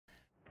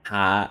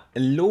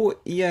Hallo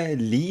ihr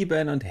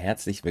Lieben und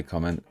herzlich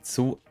willkommen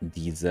zu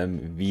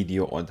diesem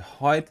Video und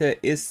heute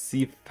ist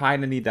sie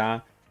finally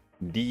da.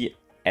 Die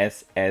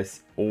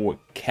Sso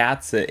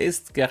Kerze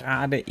ist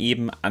gerade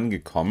eben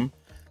angekommen.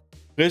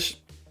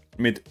 Frisch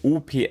mit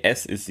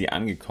UPS ist sie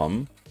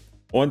angekommen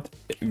und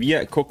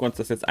wir gucken uns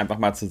das jetzt einfach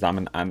mal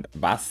zusammen an,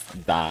 was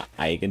da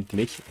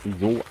eigentlich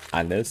so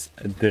alles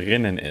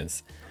drinnen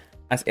ist.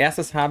 Als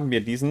erstes haben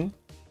wir diesen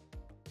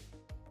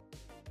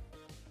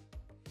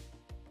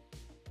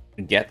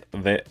Get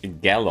the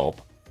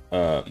Gallop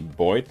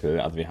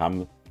Beutel. Also wir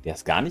haben, der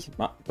ist gar nicht,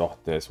 doch,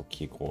 der ist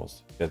okay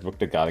groß. Der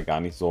wirkte gerade gar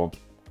nicht so.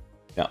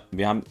 Ja,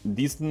 wir haben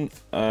diesen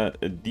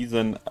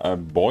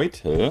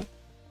Beutel,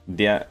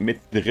 der mit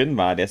drin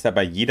war. Der ist ja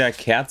bei jeder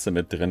Kerze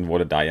mit drin,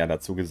 wurde da ja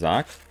dazu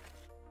gesagt.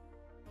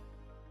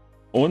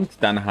 Und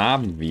dann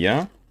haben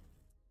wir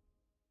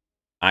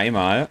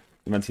einmal,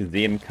 wie man es hier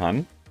sehen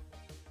kann,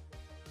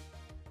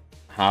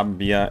 haben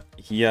wir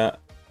hier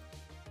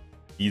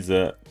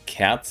diese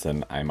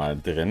Kerzen einmal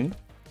drin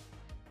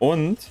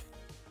und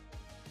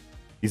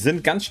die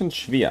sind ganz schön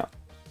schwer.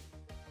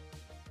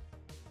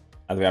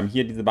 Also wir haben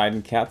hier diese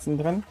beiden Kerzen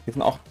drin, die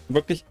sind auch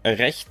wirklich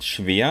recht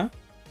schwer.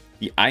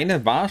 Die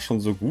eine war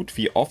schon so gut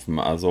wie offen,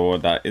 also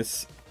da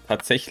ist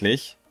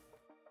tatsächlich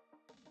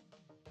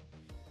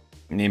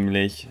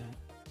nämlich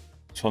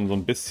schon so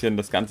ein bisschen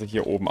das Ganze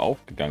hier oben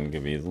aufgegangen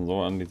gewesen,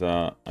 so an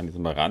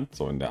diesem Rand,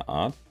 so in der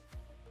Art.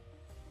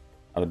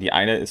 Also die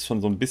eine ist schon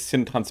so ein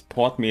bisschen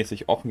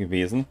transportmäßig offen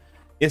gewesen.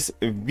 Ist,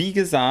 wie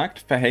gesagt,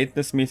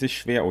 verhältnismäßig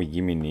schwer. Oh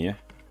Jemine.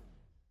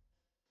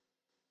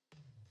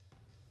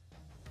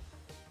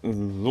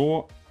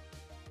 So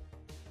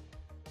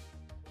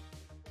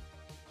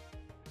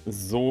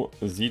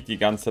sieht die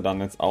ganze dann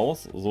jetzt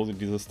aus. So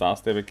sieht diese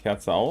starstable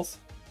Kerze aus.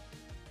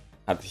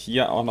 Hat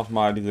hier auch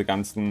nochmal diese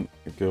ganzen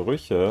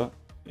Gerüche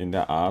in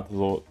der Art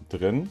so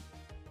drin.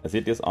 Da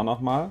seht ihr es auch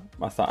nochmal,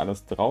 was da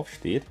alles drauf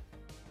steht.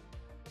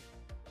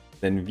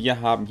 Denn wir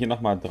haben hier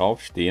nochmal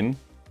draufstehen.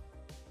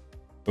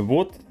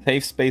 Wood,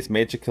 Safe Space,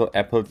 Magical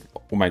Apple.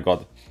 Oh mein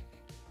Gott.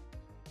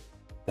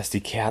 Das ist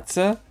die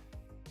Kerze?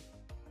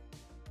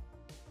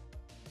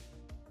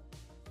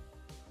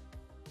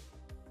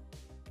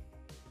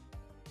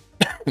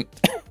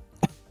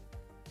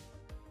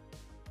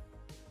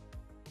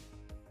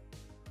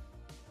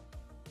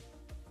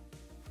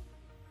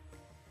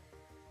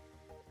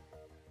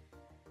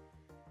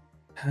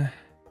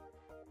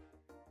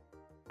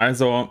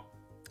 Also,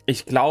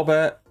 ich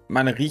glaube,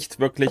 man riecht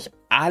wirklich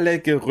alle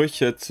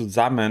Gerüche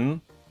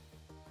zusammen.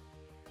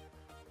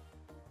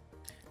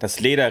 Das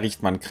Leder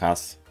riecht man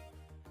krass.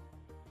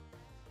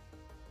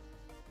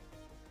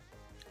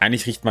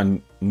 Eigentlich riecht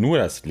man nur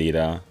das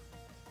Leder.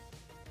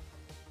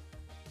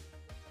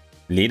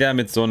 Leder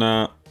mit so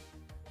einer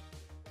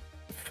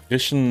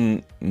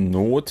frischen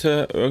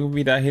Note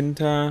irgendwie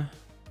dahinter.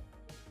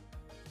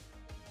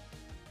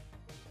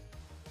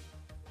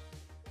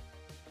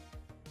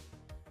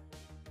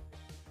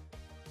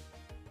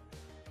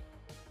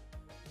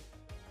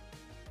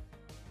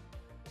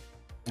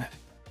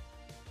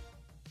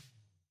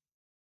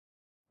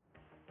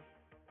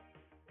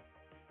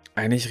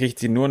 Eigentlich riecht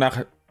sie nur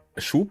nach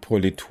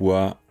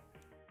Schuhpolitur.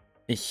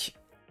 Ich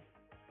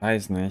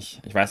weiß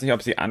nicht. Ich weiß nicht,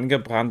 ob sie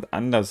angebrannt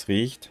anders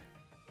riecht.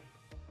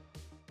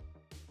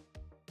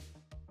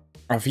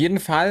 Auf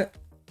jeden Fall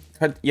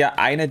könnt ihr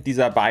eine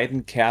dieser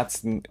beiden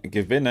Kerzen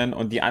gewinnen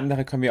und die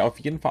andere können wir auf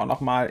jeden Fall auch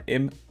nochmal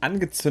im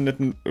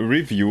angezündeten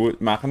Review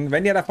machen.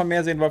 Wenn ihr davon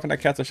mehr sehen wollt von der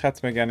Kerze, schreibt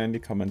es mir gerne in die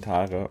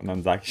Kommentare und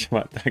dann sage ich schon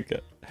mal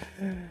danke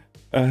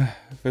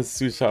fürs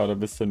Zuschauen und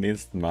bis zum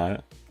nächsten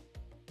Mal.